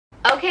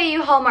Okay,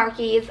 you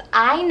Hallmarkies,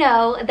 I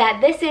know that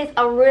this is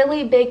a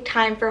really big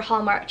time for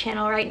Hallmark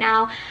Channel right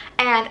now,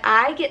 and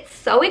I get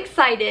so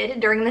excited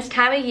during this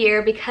time of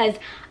year because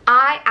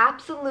I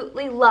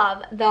absolutely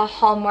love the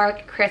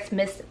Hallmark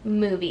Christmas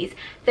movies.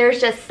 There's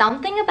just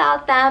something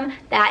about them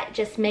that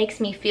just makes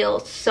me feel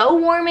so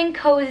warm and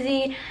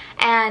cozy,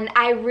 and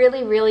I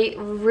really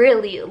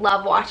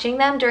love watching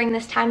them during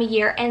this time of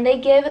year, and they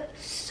give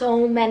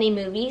so many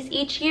movies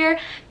each year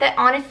that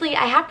honestly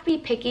I have to be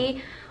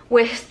picky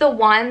with the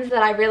ones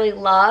that I really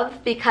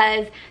love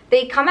because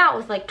they come out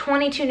with like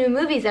 22 new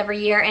movies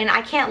every year, and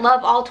I can't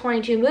love all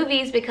 22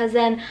 movies because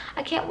then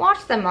I can't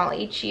watch them all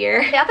each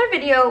year. The other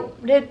video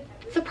did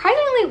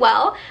surprisingly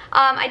well.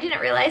 I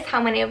didn't realize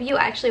how many of you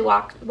actually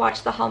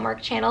watch the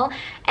Hallmark Channel,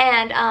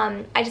 and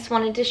I just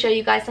wanted to show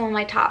you guys some of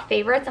my top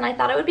favorites, and I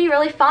thought it would be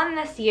really fun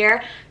this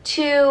year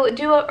to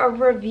do a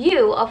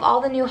review of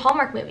all the new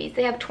Hallmark movies.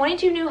 They have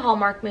 22 new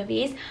Hallmark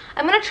movies.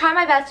 I'm gonna try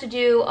my best to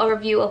do a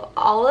review of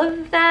all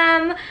of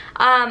them.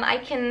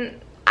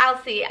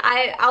 I'll see.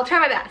 I'll try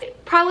my best.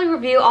 Probably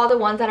review all the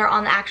ones that are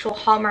on the actual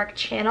Hallmark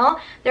Channel.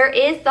 There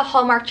is the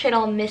Hallmark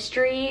Channel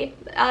Mystery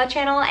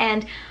channel,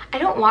 and I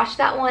don't watch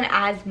that one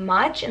as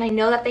much, and I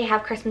know that they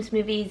have Christmas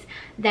movies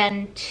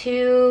then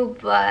too,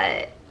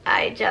 but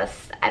I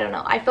don't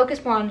know. I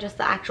focus more on just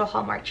the actual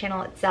Hallmark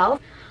Channel itself.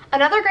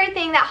 Another great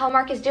thing that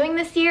Hallmark is doing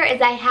this year is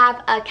I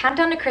have a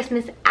Countdown to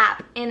Christmas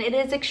app, and it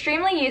is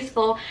extremely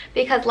useful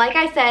because, like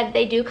I said,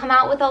 they do come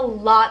out with a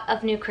lot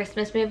of new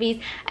Christmas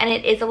movies, and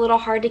it is a little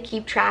hard to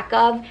keep track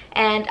of,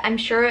 and I'm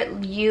sure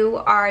you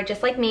are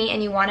just like me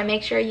and you want to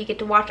make sure you get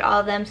to watch all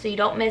of them so you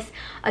don't miss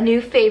a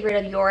new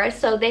favorite of yours.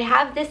 So they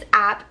have this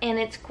app, and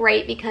it's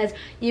great because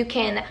you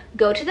can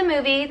go to the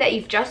movie that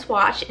you've just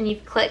watched and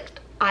you've clicked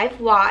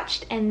I've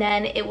watched, and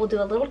then it will do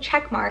a little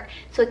check mark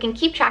so it can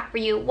keep track for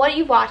you what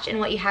you've watched and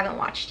what you haven't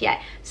watched yet.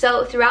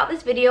 So throughout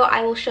this video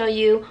I will show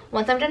you,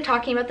 once I'm done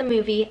talking about the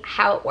movie,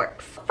 how it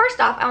works. First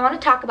off, I want to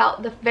talk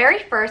about the very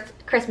first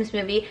Christmas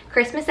movie,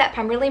 Christmas at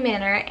Pemberley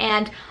Manor,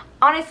 and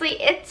honestly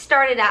it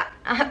started out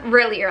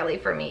really early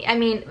for me. I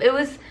mean, it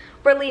was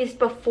released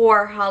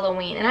before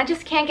Halloween, and I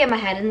just can't get my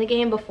head in the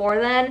game before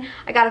then.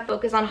 I gotta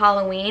focus on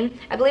Halloween.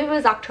 I believe it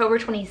was October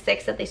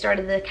 26th that they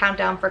started the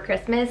countdown for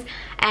Christmas,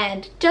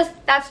 and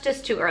that's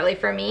just too early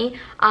for me.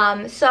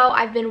 So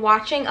I've been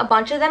watching a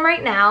bunch of them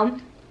right now.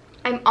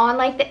 I'm on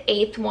like the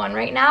 8th one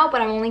right now, but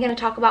I'm only gonna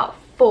talk about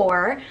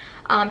 4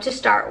 to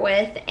start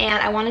with,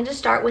 and I wanted to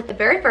start with the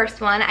very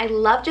first one. I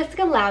love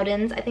Jessica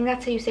Loudons. I think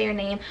that's how you say her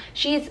name.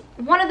 She's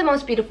one of the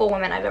most beautiful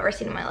women I've ever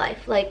seen in my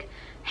life. Like,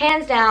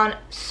 hands down,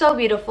 so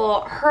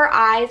beautiful. Her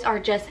eyes are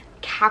just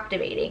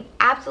captivating,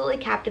 absolutely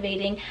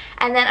captivating.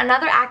 And then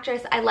another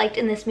actress I liked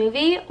in this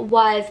movie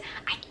was,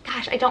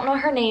 gosh, I don't know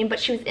her name,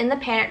 but she was in The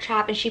Parent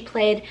Trap, and she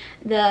played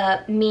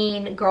the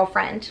mean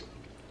girlfriend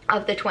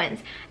of the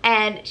twins,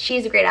 and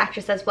she's a great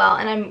actress as well,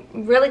 and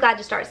I'm really glad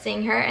to start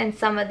seeing her in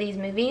some of these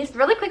movies.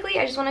 Really quickly,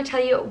 I just want to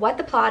tell you what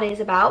the plot is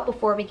about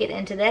before we get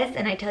into this,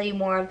 and I tell you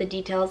more of the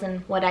details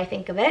and what I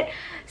think of it.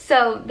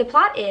 So the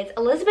plot is,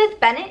 Elizabeth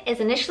Bennet is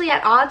initially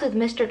at odds with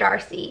Mr.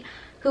 Darcy,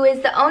 who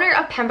is the owner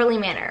of Pemberley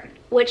Manor,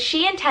 which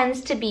she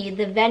intends to be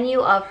the venue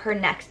of her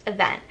next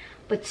event,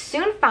 but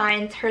soon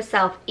finds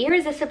herself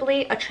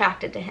irresistibly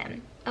attracted to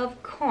him.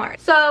 Of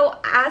course. So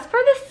as for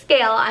the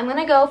scale, I'm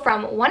gonna go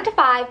from 1 to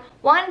 5,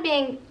 1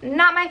 being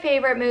not my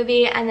favorite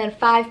movie, and then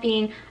 5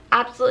 being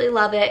absolutely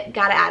love it,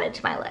 gotta add it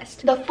to my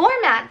list. The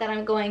format that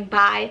I'm going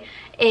by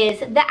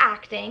is the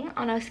acting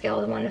on a scale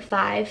of 1 to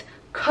 5,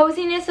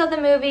 coziness of the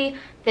movie,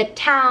 the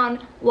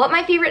town, what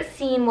my favorite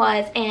scene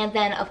was, and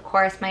then of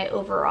course my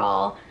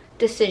overall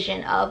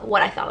decision of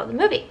what I thought of the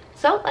movie.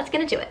 So let's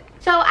get into it.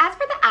 So as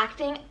for the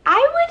acting,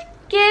 I would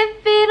give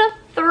it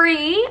a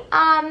 3.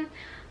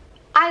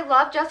 I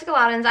love Jessica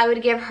Loudons. I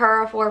would give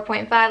her a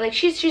 4.5. Like,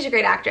 she's a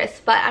great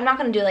actress, but I'm not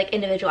gonna do like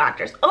individual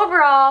actors.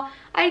 Overall,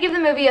 I'd give the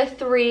movie a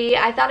 3.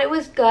 I thought it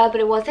was good, but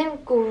it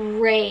wasn't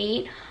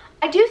great.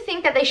 I do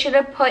think that they should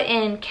have put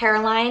in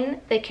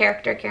Caroline, the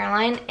character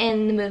Caroline,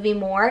 in the movie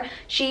more.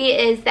 She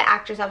is the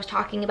actress I was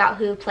talking about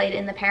who played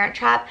in The Parent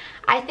Trap.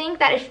 I think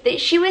that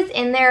if she was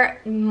in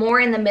there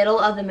more in the middle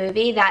of the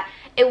movie, that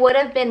it would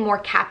have been more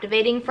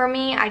captivating for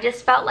me. I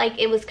just felt like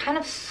it was kind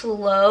of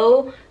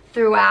slow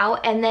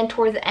throughout, and then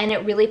towards the end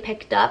it really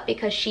picked up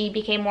because she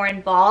became more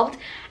involved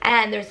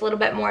and there's a little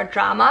bit more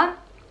drama.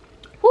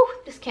 Whew,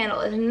 this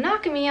candle is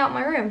knocking me out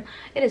my room.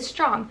 It is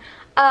strong.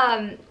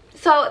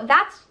 So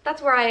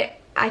that's where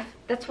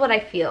that's what I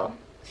feel.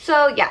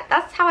 So yeah,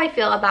 that's how I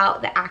feel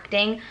about the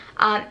acting.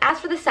 As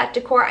for the set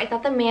decor, I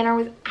thought the manor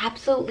was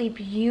absolutely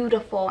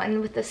beautiful,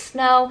 and with the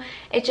snow,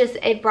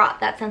 it brought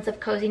that sense of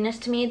coziness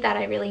to me that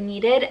I really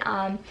needed.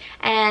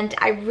 And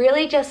I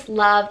really just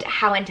loved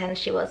how intense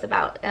she was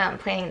about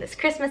planning this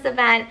Christmas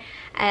event,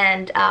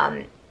 and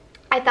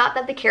I thought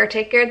that the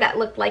caretaker that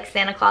looked like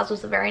Santa Claus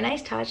was a very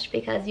nice touch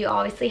because you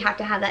obviously have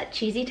to have that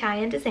cheesy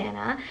tie-in to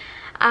Santa.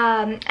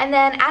 And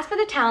then as for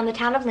the town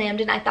of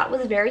Lambden, I thought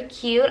was very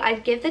cute.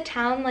 I'd give the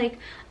town like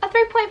a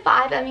 3.5.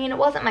 I mean, it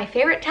wasn't my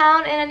favorite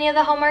town in any of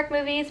the Hallmark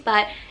movies,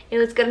 but it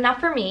was good enough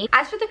for me.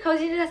 As for the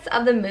coziness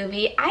of the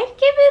movie, I'd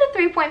give it a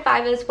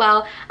 3.5 as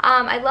well.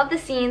 I love the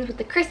scenes with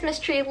the Christmas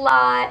tree a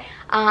lot.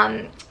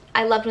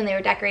 I loved when they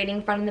were decorating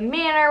in front of the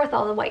manor with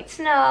all the white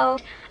snow.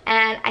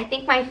 And I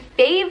think my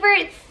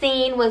favorite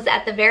scene was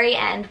at the very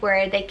end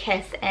where they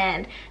kiss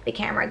and the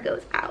camera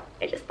goes out.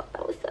 I just thought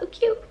that was so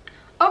cute.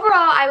 Overall,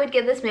 I would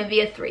give this movie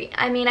a 3.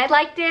 I mean, I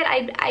liked it.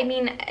 I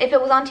mean, if it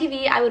was on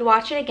TV, I would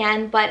watch it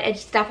again, but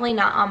it's definitely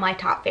not on my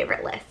top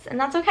favorite lists, and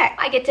that's okay.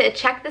 I get to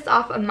check this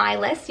off of my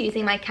list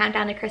using my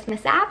Countdown to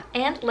Christmas app,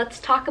 and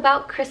let's talk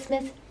about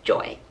Christmas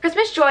Joy.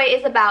 Christmas Joy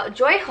is about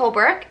Joy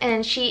Holbrook,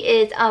 and she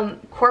is a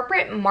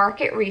corporate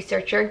market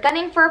researcher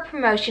gunning for a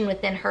promotion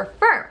within her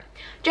firm.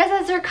 Just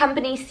as her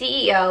company's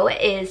CEO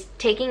is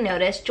taking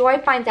notice, Joy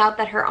finds out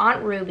that her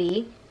Aunt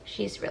Ruby,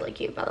 she's really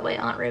cute, by the way,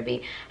 Aunt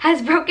Ruby,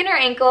 has broken her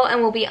ankle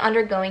and will be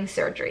undergoing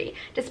surgery.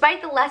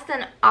 Despite the less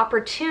than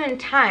opportune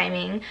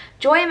timing,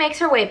 Joy makes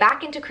her way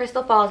back into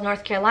Crystal Falls,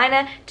 North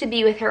Carolina to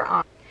be with her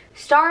aunt.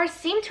 Stars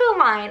seem to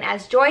align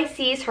as Joy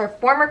sees her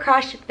former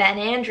crush, Ben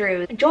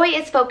Andrews. Joy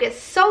is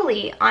focused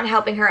solely on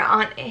helping her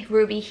Aunt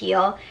Ruby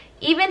heal,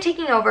 even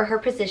taking over her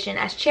position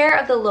as chair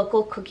of the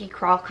local cookie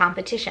crawl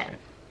competition.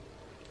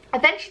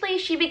 Eventually,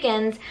 she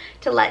begins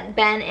to let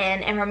Ben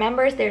in and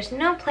remembers there's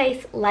no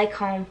place like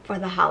home for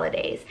the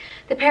holidays.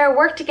 The pair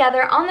work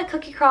together on the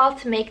cookie crawl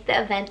to make the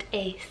event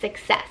a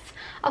success.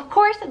 Of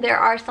course, there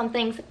are some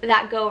things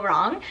that go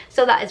wrong,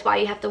 so that is why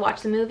you have to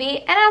watch the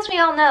movie. And as we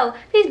all know,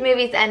 these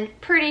movies end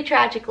pretty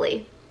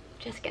tragically.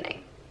 Just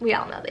kidding. We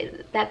all know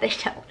that they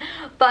don't.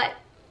 But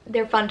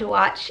they're fun to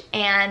watch,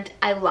 and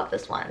I love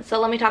this one. So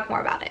let me talk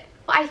more about it.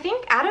 I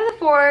think out of the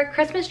 4,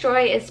 Christmas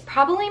Joy is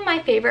probably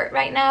my favorite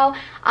right now.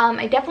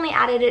 I definitely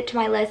added it to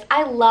my list.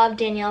 I love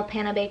Danielle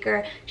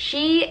Panabaker.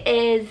 She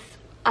is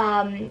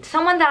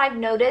someone that I've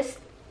noticed.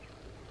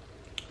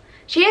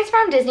 She is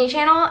from Disney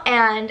Channel,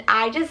 and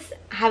I just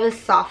have a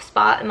soft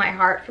spot in my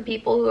heart for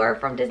people who are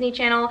from Disney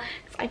Channel.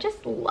 I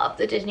just love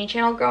the Disney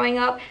Channel growing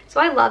up,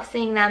 so I love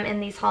seeing them in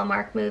these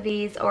Hallmark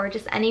movies or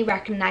just any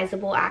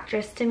recognizable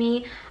actress to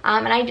me.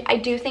 And I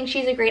do think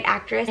she's a great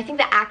actress. I think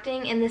the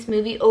acting in this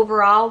movie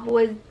overall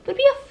would be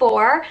a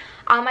 4.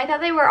 I thought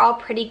they were all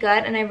pretty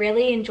good, and I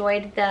really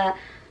enjoyed the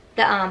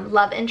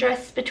love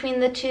interests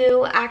between the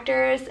 2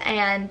 actors,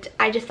 and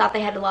I just thought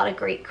they had a lot of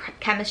great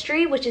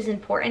chemistry, which is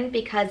important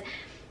because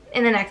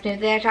in the next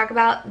movie that I talk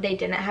about, they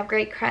didn't have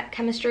great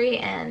chemistry,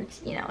 and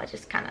you know, it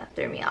just kind of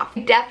threw me off.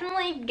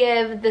 Definitely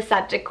give the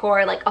set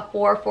decor like a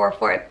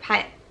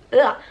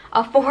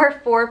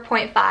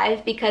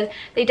 4.5 because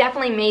they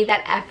definitely made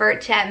that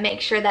effort to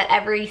make sure that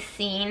every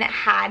scene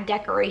had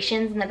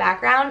decorations in the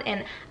background,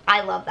 and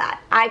I love that.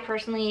 I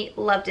personally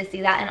love to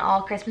see that in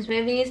all Christmas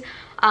movies.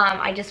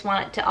 I just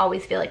want it to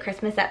always feel like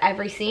Christmas at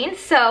every scene,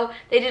 so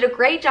they did a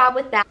great job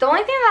with that. The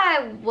only thing that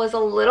I was a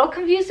little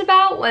confused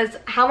about was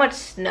how much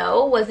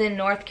snow was in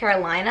North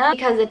Carolina,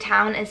 because the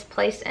town is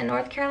placed in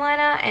North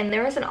Carolina, and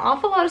there was an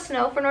awful lot of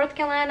snow for North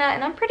Carolina,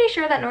 and I'm pretty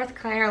sure that North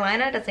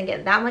Carolina doesn't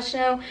get that much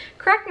snow.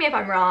 Correct me if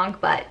I'm wrong,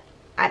 but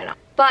I don't know.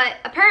 But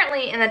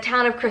apparently in the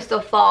town of Crystal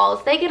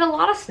Falls, they get a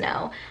lot of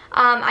snow.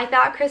 I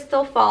thought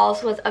Crystal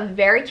Falls was a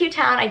very cute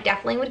town. I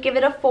definitely would give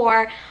it a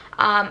 4.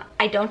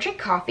 I don't drink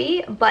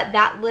coffee, but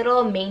that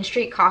little Main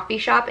Street coffee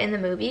shop in the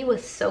movie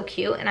was so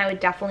cute, and I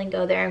would definitely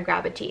go there and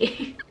grab a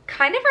tea.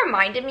 Kind of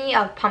reminded me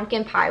of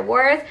Pumpkin Pie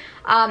Wars.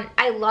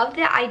 I love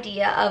the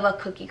idea of a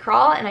cookie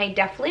crawl, and I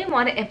definitely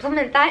want to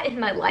implement that in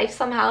my life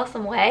somehow,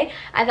 some way.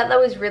 I thought that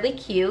was really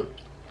cute.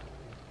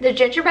 The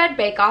gingerbread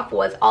bake-off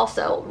was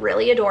also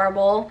really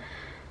adorable,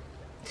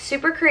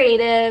 super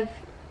creative.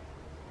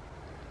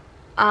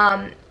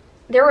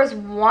 There was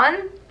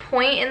one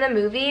point in the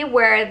movie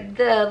where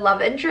the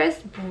love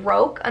interest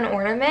broke an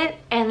ornament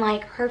and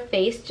like her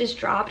face just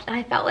dropped, and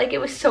I felt like it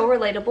was so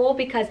relatable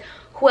because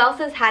who else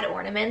has had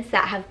ornaments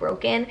that have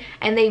broken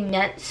and they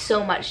meant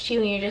so much to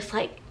you, and you're just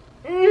like,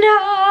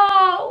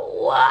 no,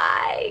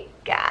 why,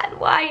 God,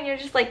 why? And you're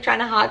just like trying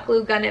to hot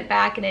glue gun it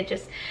back, and it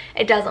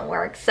doesn't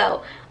work.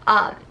 So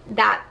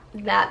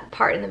that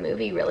part in the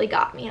movie really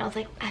got me, and I was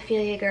like, I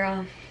feel you,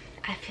 girl,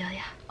 I feel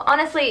ya.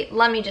 Honestly,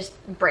 let me just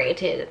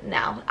break it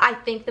now. I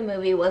think the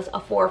movie was a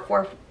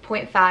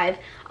 4.5.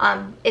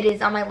 It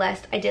is on my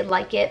list. I did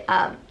like it.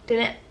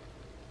 Didn't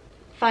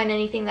find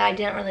anything that I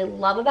didn't really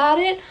love about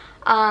it.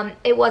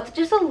 It was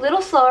just a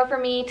little slower for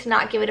me to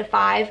not give it a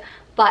 5,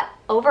 but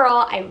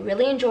overall I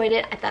really enjoyed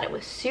it. I thought it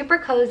was super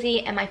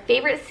cozy, and my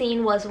favorite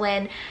scene was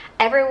when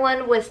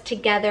everyone was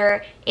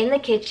together in the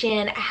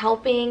kitchen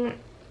helping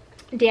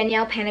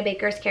Danielle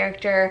Panabaker's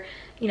character,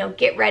 you know,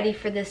 get ready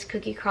for this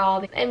cookie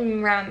crawl. It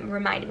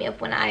reminded me of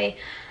when I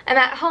am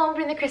at home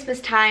during the Christmas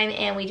time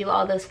and we do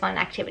all those fun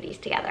activities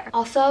together.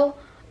 Also,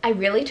 I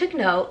really took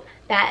note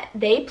that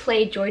they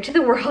played Joy to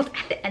the World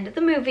at the end of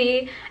the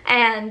movie,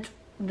 and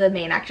the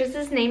main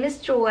actress's name is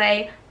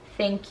Joy.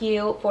 Thank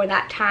you for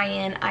that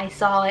tie-in. I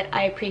saw it,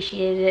 I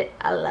appreciated it,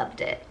 I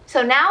loved it.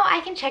 So now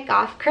I can check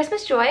off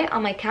Christmas Joy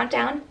on my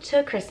Countdown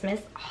to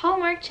Christmas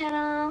Hallmark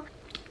Channel.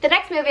 The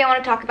next movie I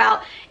want to talk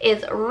about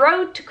is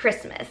Road to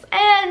Christmas,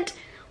 and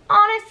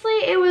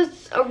honestly, it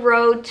was a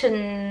road to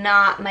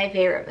not my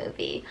favorite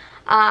movie.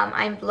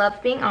 I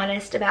love being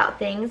honest about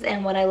things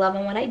and what I love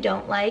and what I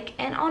don't like,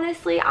 and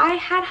honestly, I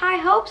had high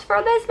hopes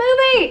for this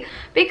movie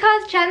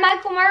because Chad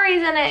Michael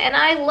Murray's in it, and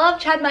I love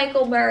Chad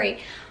Michael Murray.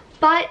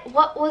 But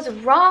what was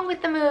wrong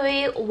with the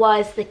movie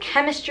was the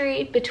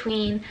chemistry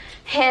between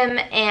him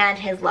and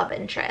his love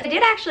interest. What I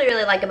did actually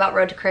really like about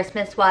Road to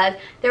Christmas was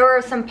there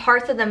were some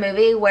parts of the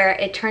movie where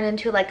it turned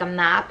into like a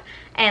map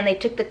and they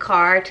took the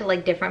car to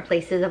like different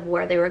places of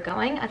where they were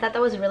going. I thought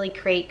that was a really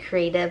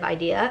creative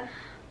idea.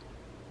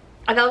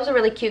 I thought it was a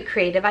really cute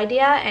creative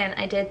idea, and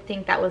I did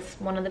think that was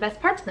one of the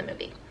best parts of the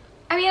movie.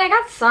 I mean, I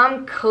got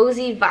some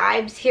cozy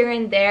vibes here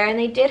and there, and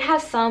they did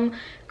have some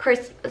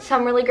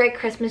really great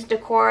Christmas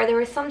decor. There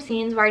were some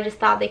scenes where I just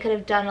thought they could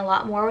have done a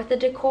lot more with the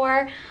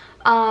decor.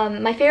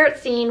 My favorite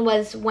scene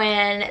was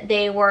when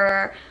they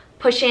were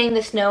pushing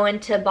the snow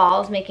into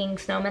balls, making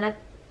snowmen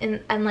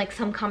in like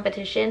some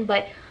competition,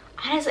 but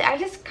honestly, I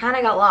just kind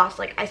of got lost.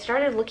 Like, I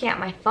started looking at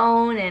my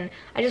phone, and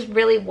I just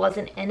really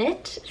wasn't in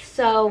it,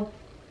 so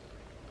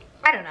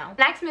I don't know.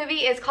 The next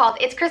movie is called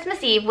It's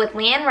Christmas Eve with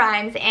LeAnn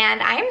Rimes,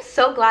 and I am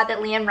so glad that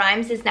LeAnn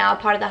Rimes is now a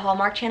part of the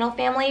Hallmark Channel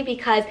family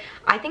because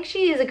I think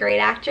she is a great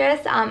actress.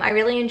 I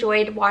really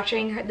enjoyed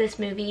watching this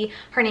movie.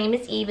 Her name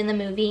is Eve in the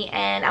movie,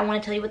 and I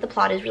want to tell you what the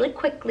plot is really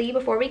quickly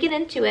before we get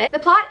into it. The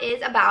plot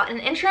is about an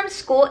interim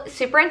school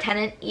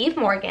superintendent, Eve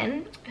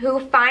Morgan, who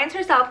finds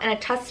herself in a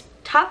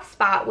tough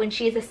spot when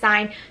she is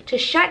assigned to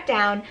shut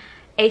down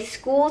a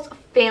school's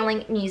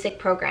failing music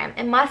program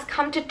and must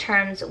come to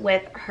terms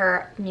with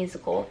her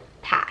musical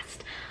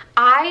past.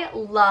 I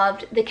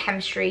loved the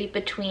chemistry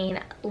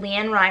between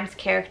LeAnn Rimes'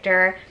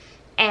 character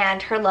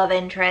and her love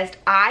interest.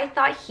 I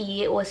thought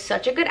he was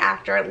such a good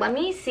actor. Let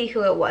me see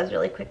who it was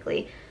really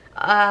quickly.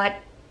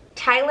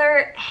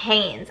 Tyler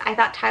Haynes. I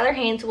thought Tyler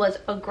Haynes was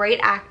a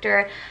great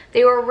actor.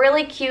 They were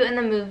really cute in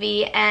the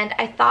movie, and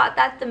I thought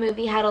that the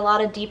movie had a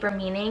lot of deeper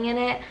meaning in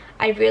it.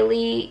 I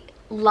really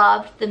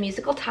loved the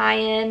musical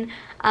tie-in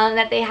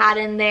that they had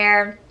in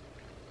there.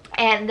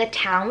 And the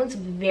town was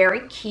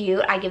very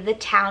cute. I give the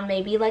town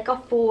maybe like a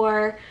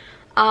 4.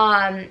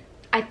 I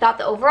thought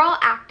the overall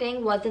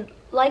acting wasn't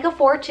like a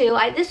 4 too.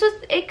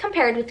 It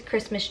compared with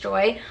Christmas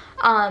Joy.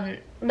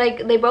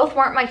 Like, they both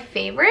weren't my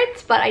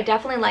favorites, but I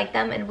definitely liked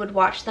them and would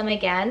watch them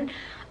again.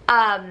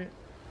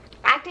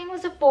 Acting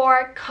was a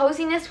 4.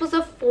 Coziness was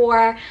a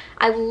 4.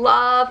 I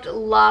loved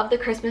the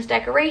Christmas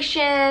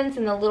decorations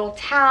and the little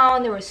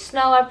town. There was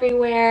snow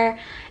everywhere.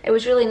 It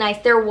was really nice.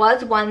 There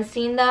was one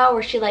scene though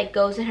where she like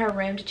goes in her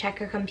room to check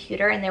her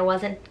computer, and there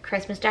wasn't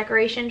Christmas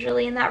decorations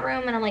really in that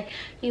room, and I'm like,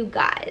 you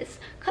guys,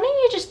 couldn't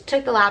you just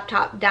took the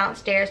laptop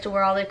downstairs to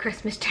where all the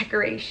Christmas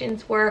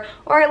decorations were,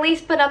 or at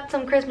least put up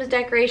some Christmas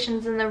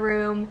decorations in the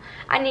room?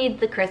 I need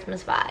the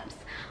Christmas vibes.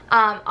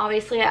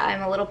 Obviously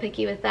I'm a little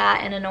picky with that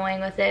and annoying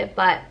with it,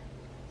 but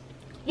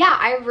yeah,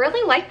 I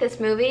really like this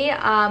movie.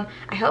 I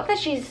hope that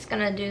she's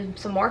gonna do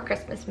some more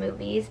Christmas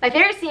movies. My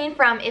favorite scene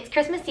from It's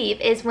Christmas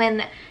Eve is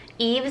when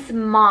Eve's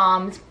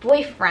mom's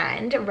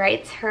boyfriend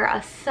writes her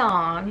a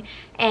song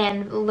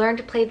and learned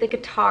to play the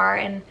guitar,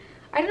 and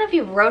I don't know if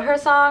he wrote her a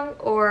song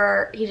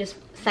or he just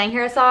sang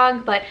her a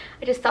song, but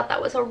I just thought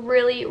that was a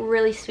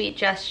really sweet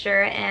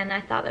gesture, and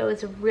I thought that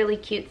was a really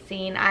cute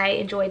scene. I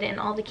enjoyed it, and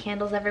all the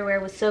candles everywhere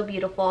was so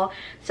beautiful.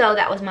 So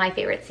that was my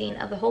favorite scene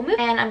of the whole movie,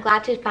 and I'm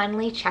glad to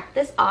finally check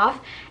this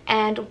off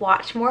and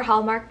watch more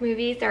Hallmark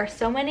movies. There are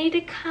so many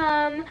to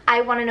come.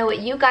 I want to know what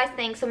you guys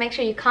think, so make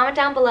sure you comment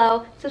down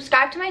below.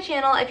 Subscribe to my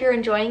channel if you're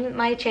enjoying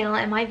my channel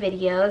and my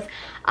videos.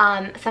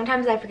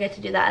 Sometimes I forget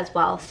to do that as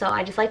well, so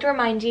I just like to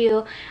remind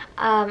you.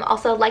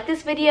 Also, like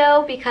this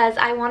video because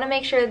I want to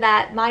make sure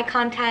that my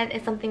content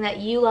is something that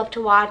you love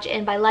to watch,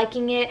 and by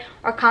liking it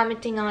or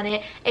commenting on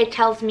it, it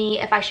tells me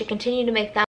if I should continue to make them.